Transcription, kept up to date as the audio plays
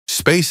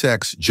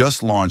SpaceX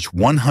just launched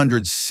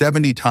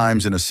 170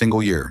 times in a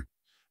single year.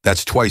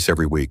 That's twice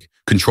every week,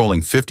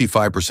 controlling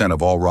 55%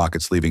 of all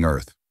rockets leaving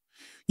Earth.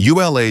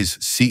 ULA's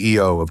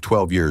CEO of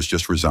 12 years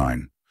just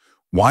resigned.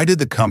 Why did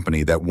the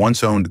company that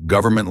once owned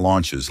government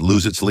launches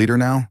lose its leader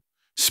now?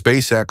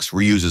 SpaceX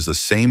reuses the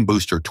same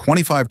booster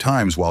 25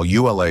 times while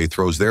ULA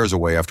throws theirs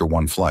away after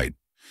one flight.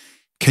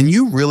 Can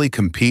you really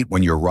compete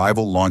when your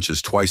rival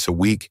launches twice a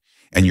week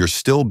and you're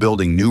still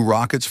building new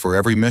rockets for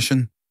every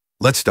mission?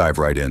 Let's dive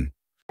right in.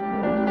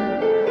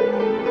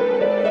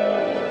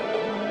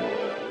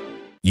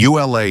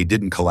 ULA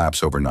didn't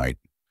collapse overnight.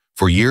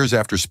 For years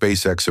after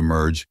SpaceX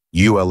emerged,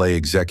 ULA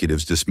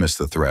executives dismissed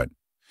the threat.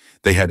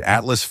 They had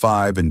Atlas V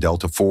and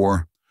Delta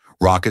IV,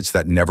 rockets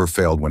that never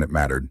failed when it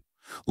mattered.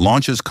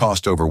 Launches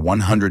cost over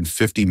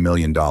 $150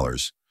 million,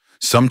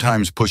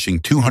 sometimes pushing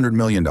 $200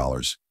 million.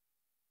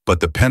 But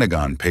the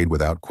Pentagon paid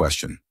without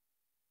question.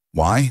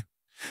 Why?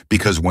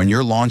 Because when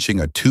you're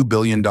launching a $2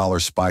 billion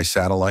spy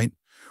satellite,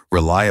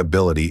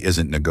 reliability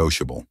isn't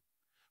negotiable.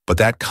 But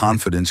that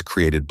confidence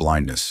created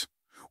blindness.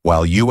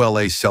 While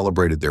ULA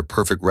celebrated their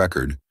perfect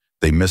record,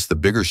 they missed the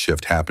bigger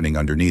shift happening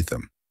underneath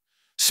them.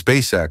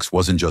 SpaceX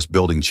wasn't just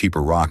building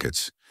cheaper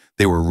rockets,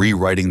 they were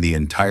rewriting the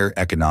entire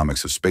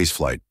economics of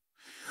spaceflight.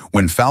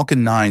 When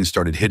Falcon 9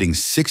 started hitting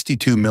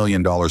 $62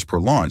 million per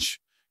launch,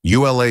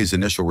 ULA's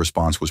initial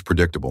response was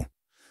predictable.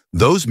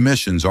 Those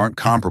missions aren't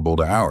comparable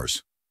to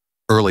ours.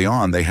 Early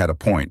on, they had a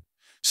point.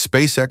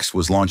 SpaceX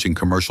was launching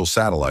commercial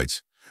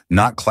satellites,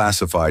 not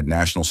classified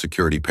national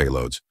security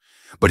payloads.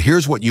 But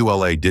here's what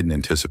ULA didn't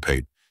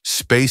anticipate.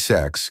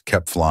 SpaceX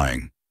kept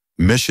flying,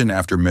 mission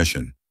after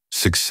mission,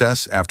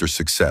 success after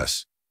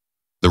success.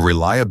 The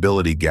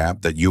reliability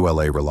gap that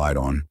ULA relied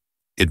on,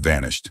 it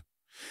vanished.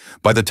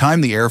 By the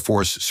time the Air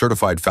Force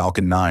certified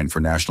Falcon 9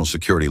 for national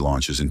security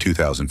launches in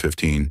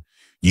 2015,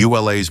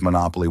 ULA's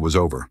monopoly was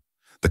over.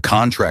 The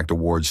contract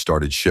awards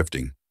started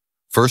shifting.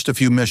 First a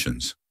few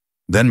missions,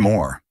 then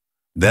more,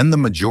 then the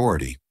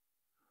majority.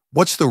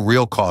 What's the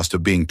real cost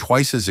of being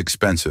twice as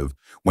expensive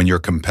when your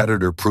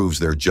competitor proves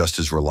they're just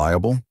as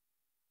reliable?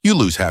 You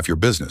lose half your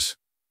business.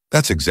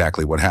 That's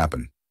exactly what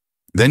happened.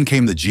 Then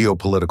came the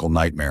geopolitical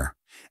nightmare.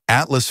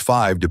 Atlas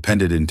V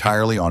depended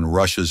entirely on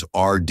Russia's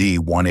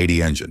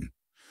RD-180 engine.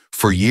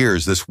 For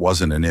years, this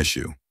wasn't an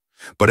issue.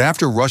 But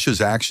after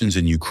Russia's actions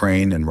in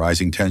Ukraine and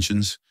rising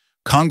tensions,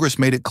 Congress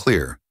made it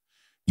clear,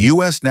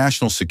 U.S.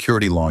 national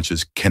security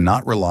launches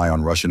cannot rely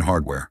on Russian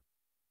hardware.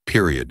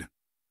 Period.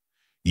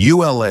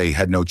 ULA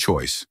had no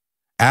choice.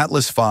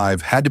 Atlas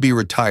V had to be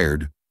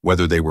retired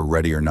whether they were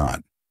ready or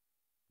not.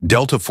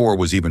 Delta IV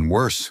was even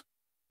worse.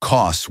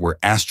 Costs were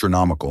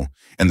astronomical,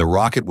 and the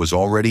rocket was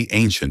already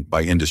ancient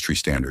by industry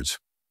standards.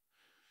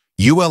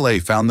 ULA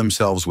found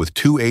themselves with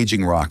two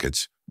aging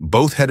rockets,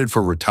 both headed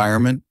for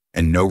retirement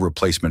and no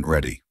replacement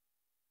ready.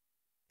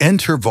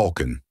 Enter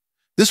Vulcan.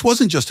 This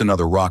wasn't just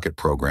another rocket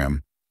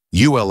program.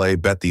 ULA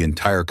bet the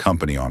entire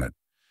company on it.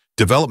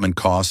 Development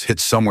costs hit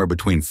somewhere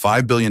between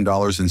 $5 billion and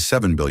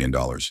 $7 billion.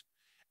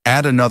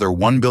 Add another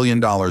 $1 billion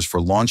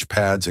for launch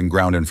pads and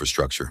ground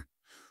infrastructure.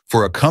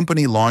 For a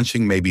company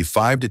launching maybe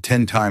 5 to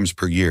 10 times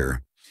per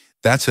year,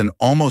 that's an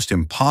almost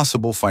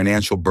impossible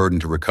financial burden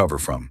to recover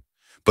from.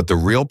 But the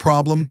real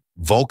problem?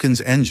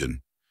 Vulcan's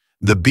engine.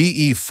 The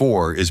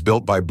BE-4 is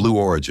built by Blue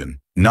Origin,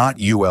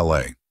 not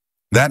ULA.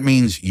 That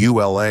means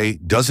ULA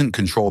doesn't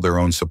control their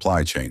own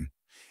supply chain.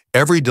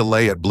 Every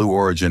delay at Blue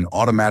Origin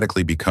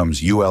automatically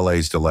becomes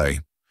ULA's delay.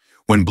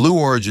 When Blue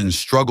Origin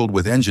struggled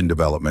with engine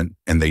development,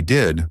 and they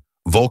did,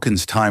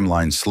 Vulcan's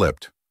timeline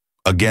slipped.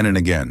 Again and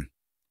again.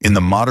 In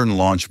the modern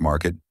launch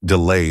market,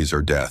 delays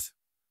are death.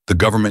 The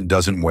government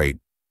doesn't wait.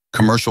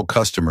 Commercial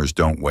customers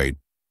don't wait.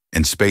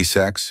 And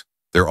SpaceX,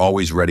 they're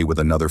always ready with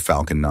another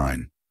Falcon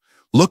 9.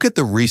 Look at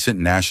the recent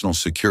national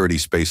security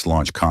space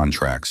launch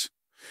contracts.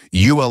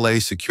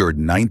 ULA secured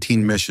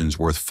 19 missions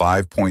worth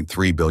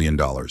 $5.3 billion.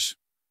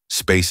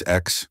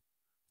 SpaceX,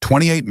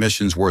 28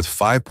 missions worth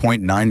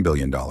 $5.9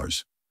 billion.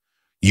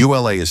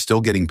 ULA is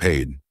still getting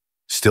paid,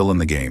 still in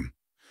the game.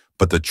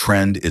 But the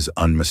trend is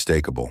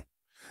unmistakable.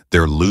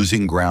 They're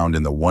losing ground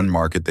in the one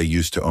market they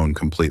used to own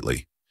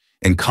completely.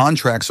 And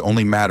contracts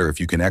only matter if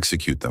you can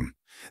execute them.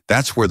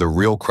 That's where the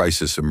real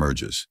crisis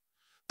emerges.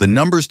 The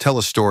numbers tell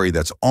a story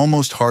that's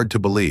almost hard to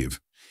believe.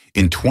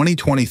 In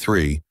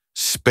 2023,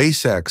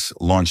 SpaceX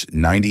launched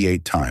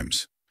 98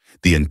 times.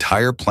 The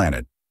entire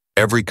planet,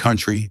 every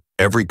country,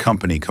 every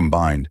company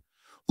combined,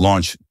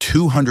 launched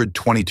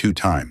 222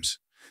 times.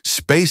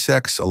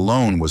 SpaceX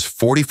alone was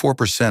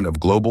 44% of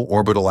global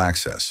orbital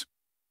access.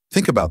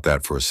 Think about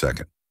that for a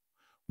second.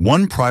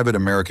 One private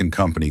American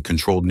company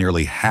controlled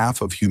nearly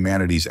half of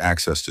humanity's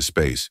access to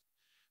space.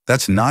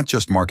 That's not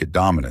just market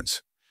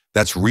dominance.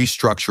 That's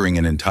restructuring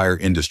an entire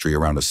industry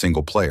around a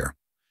single player.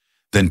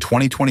 Then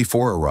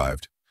 2024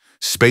 arrived.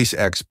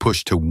 SpaceX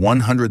pushed to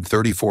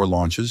 134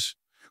 launches.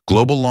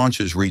 Global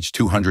launches reached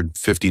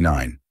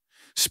 259.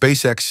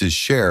 SpaceX's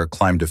share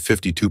climbed to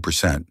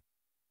 52%,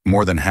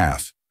 more than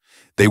half.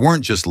 They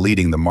weren't just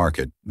leading the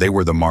market, they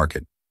were the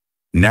market.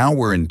 Now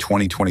we're in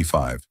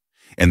 2025,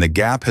 and the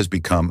gap has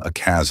become a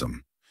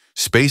chasm.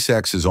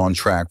 SpaceX is on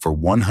track for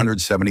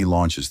 170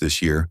 launches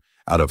this year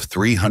out of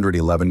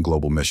 311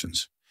 global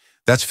missions.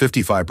 That's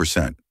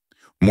 55%.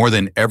 More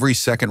than every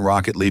second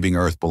rocket leaving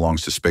Earth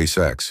belongs to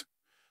SpaceX.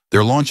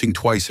 They're launching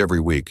twice every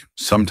week,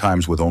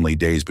 sometimes with only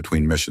days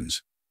between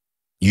missions.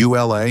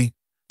 ULA,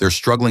 they're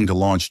struggling to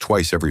launch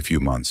twice every few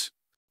months.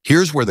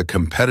 Here's where the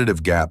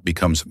competitive gap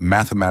becomes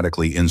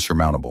mathematically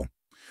insurmountable.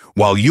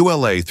 While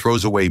ULA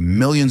throws away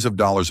millions of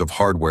dollars of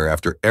hardware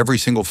after every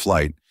single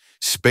flight,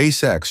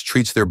 SpaceX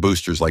treats their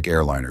boosters like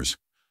airliners.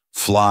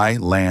 Fly,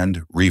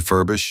 land,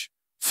 refurbish,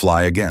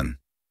 fly again.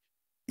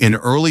 In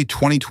early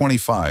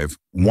 2025,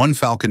 one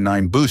Falcon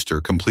 9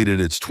 booster completed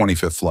its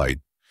 25th flight.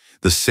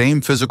 The same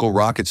physical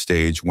rocket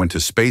stage went to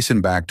space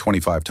and back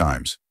 25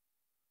 times.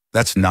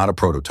 That's not a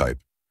prototype.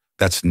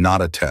 That's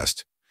not a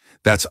test.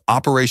 That's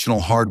operational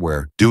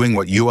hardware doing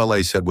what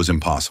ULA said was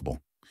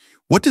impossible.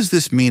 What does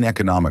this mean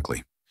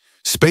economically?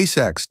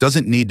 SpaceX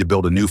doesn't need to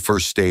build a new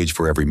first stage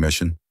for every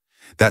mission.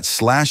 That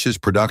slashes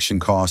production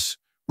costs,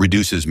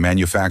 reduces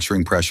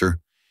manufacturing pressure,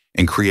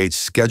 and creates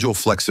schedule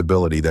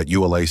flexibility that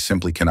ULA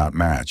simply cannot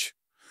match.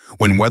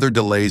 When weather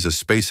delays a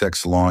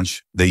SpaceX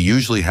launch, they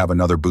usually have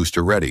another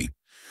booster ready.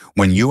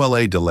 When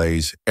ULA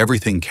delays,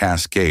 everything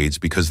cascades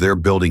because they're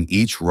building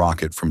each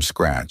rocket from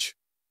scratch.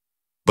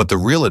 But the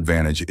real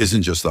advantage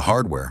isn't just the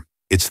hardware,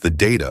 it's the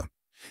data.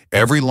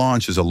 Every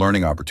launch is a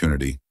learning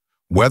opportunity.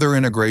 Weather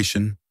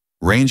integration,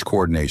 range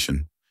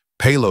coordination,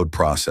 payload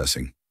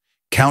processing,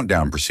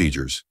 countdown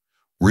procedures,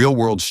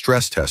 real-world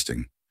stress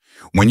testing.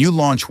 When you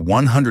launch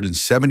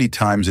 170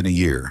 times in a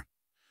year,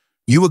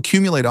 you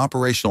accumulate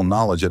operational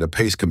knowledge at a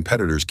pace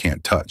competitors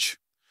can't touch.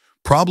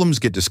 Problems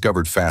get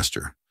discovered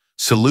faster.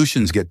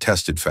 Solutions get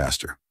tested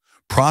faster.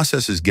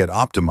 Processes get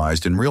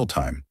optimized in real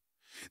time.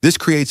 This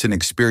creates an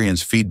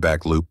experience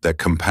feedback loop that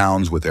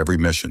compounds with every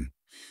mission.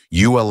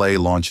 ULA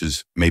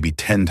launches maybe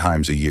 10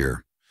 times a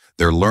year.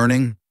 They're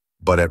learning,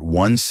 but at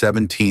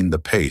 1/17 the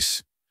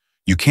pace.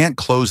 You can't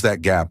close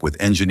that gap with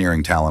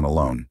engineering talent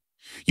alone.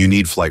 You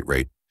need flight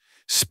rate.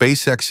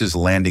 SpaceX's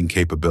landing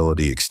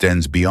capability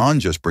extends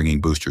beyond just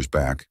bringing boosters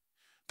back.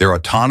 Their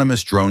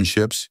autonomous drone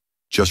ships,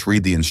 just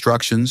read the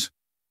instructions,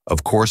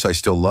 of course I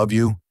still love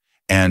you,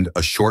 and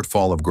a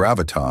shortfall of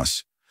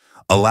gravitas,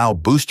 allow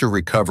booster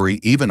recovery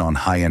even on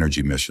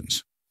high-energy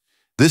missions.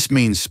 This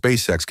means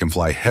SpaceX can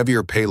fly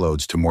heavier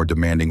payloads to more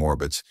demanding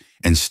orbits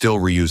and still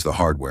reuse the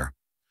hardware.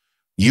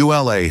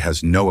 ULA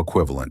has no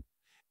equivalent.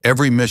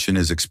 Every mission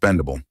is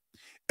expendable.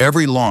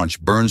 Every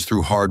launch burns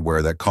through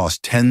hardware that costs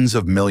tens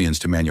of millions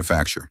to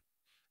manufacture.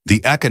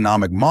 The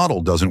economic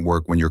model doesn't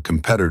work when your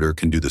competitor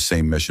can do the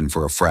same mission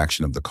for a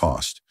fraction of the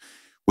cost.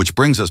 Which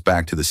brings us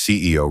back to the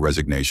CEO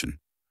resignation.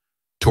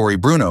 Tory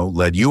Bruno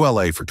led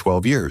ULA for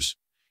 12 years.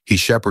 He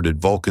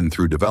shepherded Vulcan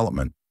through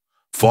development,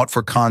 fought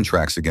for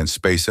contracts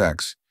against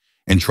SpaceX,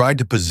 and tried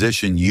to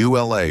position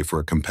ULA for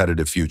a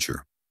competitive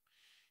future.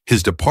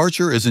 His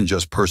departure isn't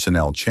just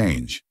personnel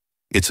change,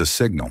 it's a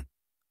signal.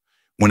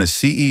 When a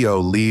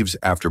CEO leaves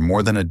after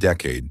more than a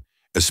decade,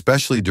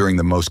 especially during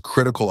the most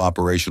critical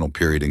operational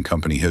period in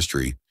company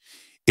history,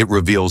 it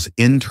reveals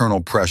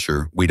internal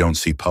pressure we don't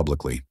see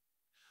publicly.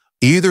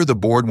 Either the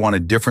board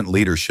wanted different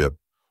leadership,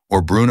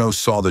 or Bruno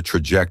saw the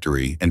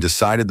trajectory and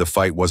decided the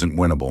fight wasn't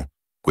winnable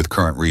with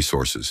current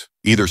resources.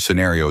 Either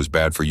scenario is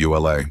bad for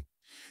ULA.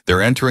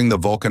 They're entering the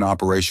Vulcan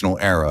operational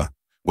era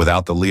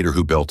without the leader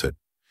who built it.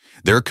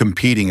 They're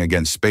competing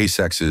against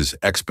SpaceX's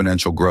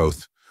exponential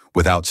growth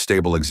without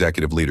stable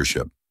executive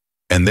leadership.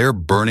 And they're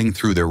burning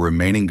through their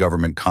remaining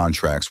government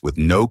contracts with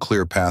no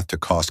clear path to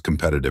cost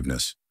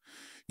competitiveness.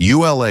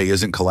 ULA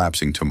isn't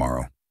collapsing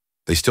tomorrow.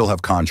 They still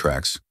have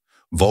contracts.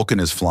 Vulcan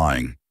is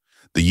flying.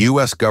 The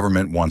US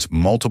government wants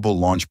multiple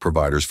launch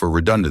providers for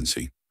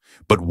redundancy.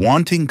 But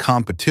wanting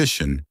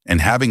competition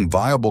and having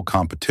viable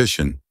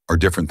competition are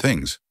different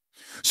things.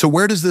 So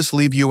where does this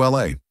leave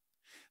ULA?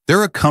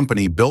 They're a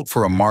company built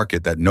for a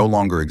market that no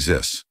longer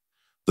exists.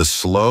 The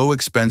slow,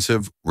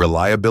 expensive,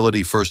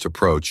 reliability-first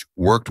approach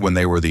worked when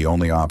they were the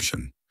only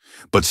option.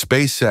 But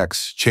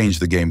SpaceX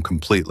changed the game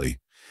completely.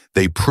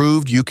 They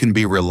proved you can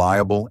be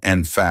reliable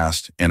and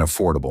fast and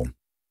affordable.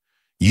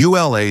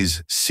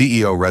 ULA's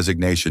CEO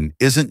resignation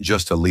isn't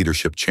just a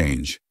leadership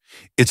change.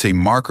 It's a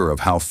marker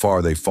of how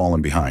far they've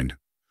fallen behind.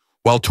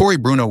 While Tory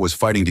Bruno was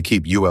fighting to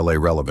keep ULA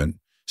relevant,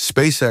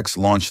 SpaceX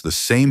launched the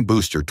same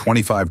booster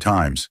 25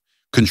 times,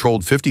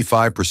 controlled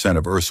 55%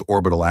 of Earth's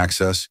orbital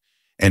access,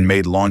 and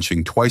made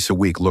launching twice a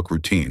week look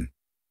routine.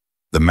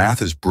 The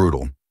math is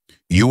brutal.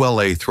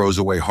 ULA throws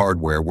away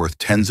hardware worth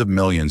tens of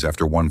millions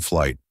after one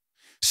flight.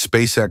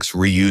 SpaceX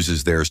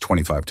reuses theirs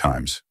 25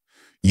 times.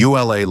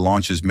 ULA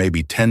launches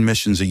maybe 10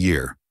 missions a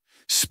year.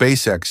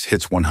 SpaceX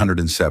hits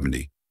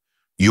 170.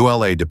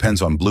 ULA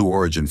depends on Blue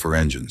Origin for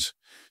engines.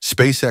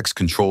 SpaceX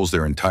controls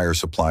their entire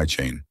supply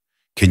chain.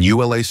 Can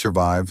ULA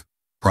survive?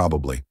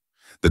 Probably.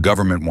 The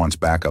government wants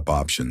backup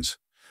options.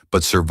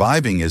 But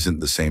surviving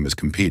isn't the same as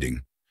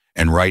competing.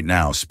 And right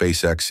now,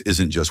 SpaceX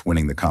isn't just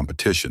winning the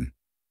competition.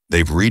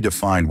 They've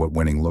redefined what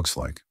winning looks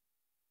like.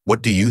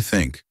 What do you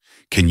think?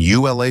 Can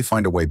ULA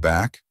find a way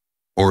back?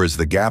 Or is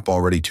the gap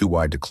already too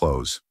wide to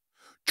close?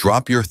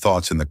 Drop your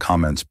thoughts in the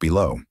comments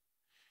below.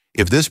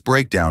 If this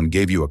breakdown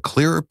gave you a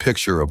clearer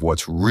picture of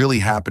what's really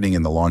happening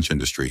in the launch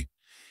industry,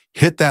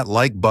 hit that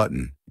like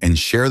button and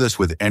share this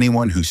with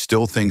anyone who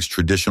still thinks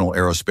traditional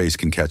aerospace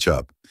can catch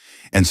up.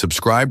 And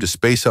subscribe to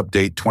Space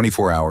Update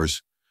 24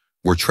 Hours.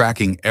 We're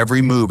tracking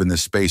every move in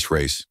this space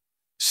race.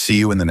 See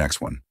you in the next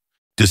one.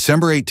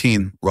 December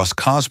 18,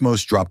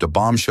 Roscosmos dropped a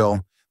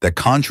bombshell that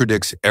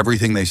contradicts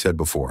everything they said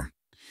before.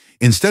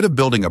 Instead of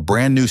building a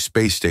brand new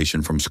space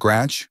station from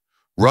scratch,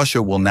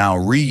 Russia will now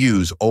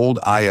reuse old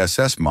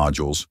ISS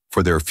modules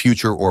for their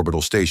future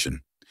orbital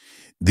station.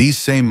 These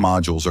same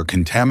modules are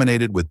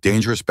contaminated with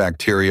dangerous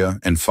bacteria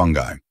and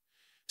fungi.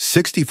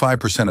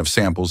 65% of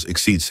samples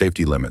exceed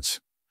safety limits.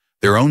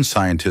 Their own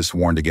scientists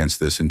warned against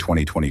this in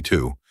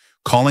 2022,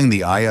 calling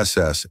the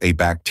ISS a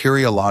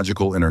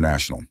bacteriological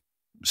international.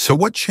 So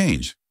what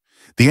changed?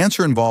 The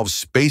answer involves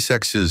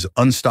SpaceX's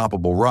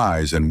unstoppable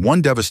rise and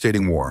one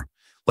devastating war.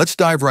 Let's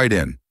dive right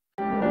in.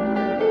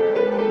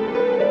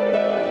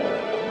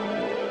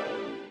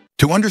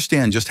 To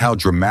understand just how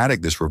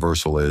dramatic this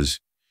reversal is,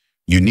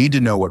 you need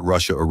to know what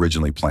Russia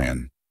originally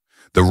planned.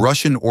 The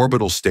Russian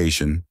Orbital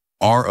Station,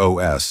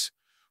 ROS,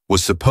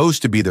 was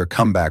supposed to be their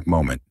comeback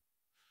moment.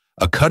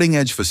 A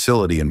cutting-edge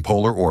facility in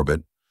polar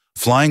orbit,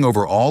 flying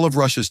over all of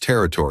Russia's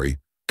territory,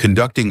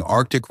 conducting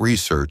Arctic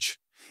research,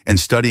 and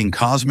studying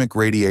cosmic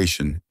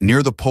radiation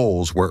near the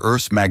poles where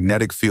Earth's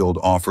magnetic field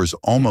offers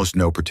almost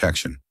no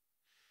protection.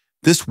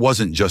 This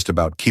wasn't just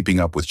about keeping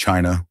up with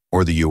China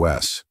or the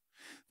US.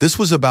 This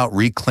was about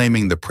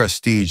reclaiming the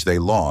prestige they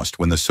lost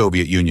when the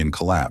Soviet Union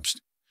collapsed.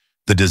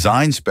 The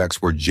design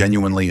specs were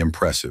genuinely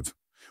impressive.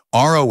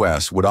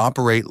 ROS would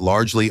operate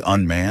largely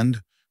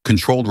unmanned,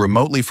 controlled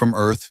remotely from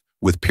Earth,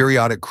 with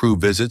periodic crew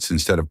visits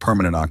instead of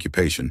permanent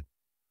occupation.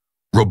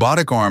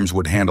 Robotic arms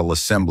would handle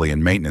assembly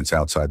and maintenance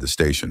outside the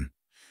station,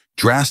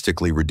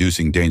 drastically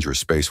reducing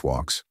dangerous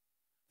spacewalks.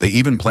 They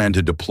even planned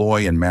to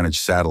deploy and manage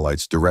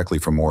satellites directly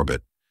from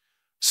orbit,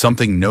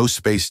 something no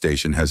space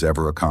station has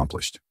ever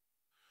accomplished.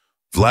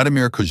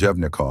 Vladimir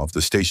Kozhevnikov,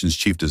 the station's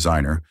chief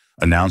designer,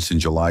 announced in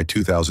July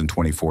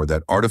 2024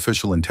 that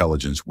artificial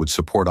intelligence would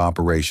support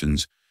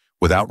operations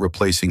without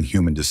replacing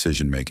human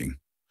decision-making.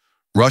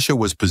 Russia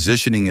was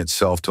positioning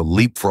itself to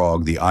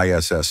leapfrog the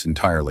ISS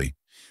entirely.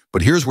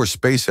 But here's where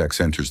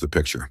SpaceX enters the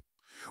picture.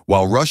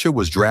 While Russia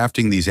was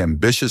drafting these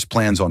ambitious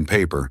plans on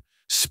paper,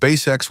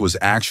 SpaceX was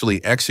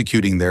actually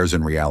executing theirs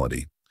in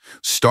reality.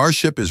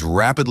 Starship is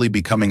rapidly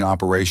becoming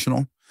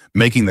operational,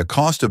 making the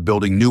cost of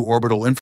building new orbital infrastructure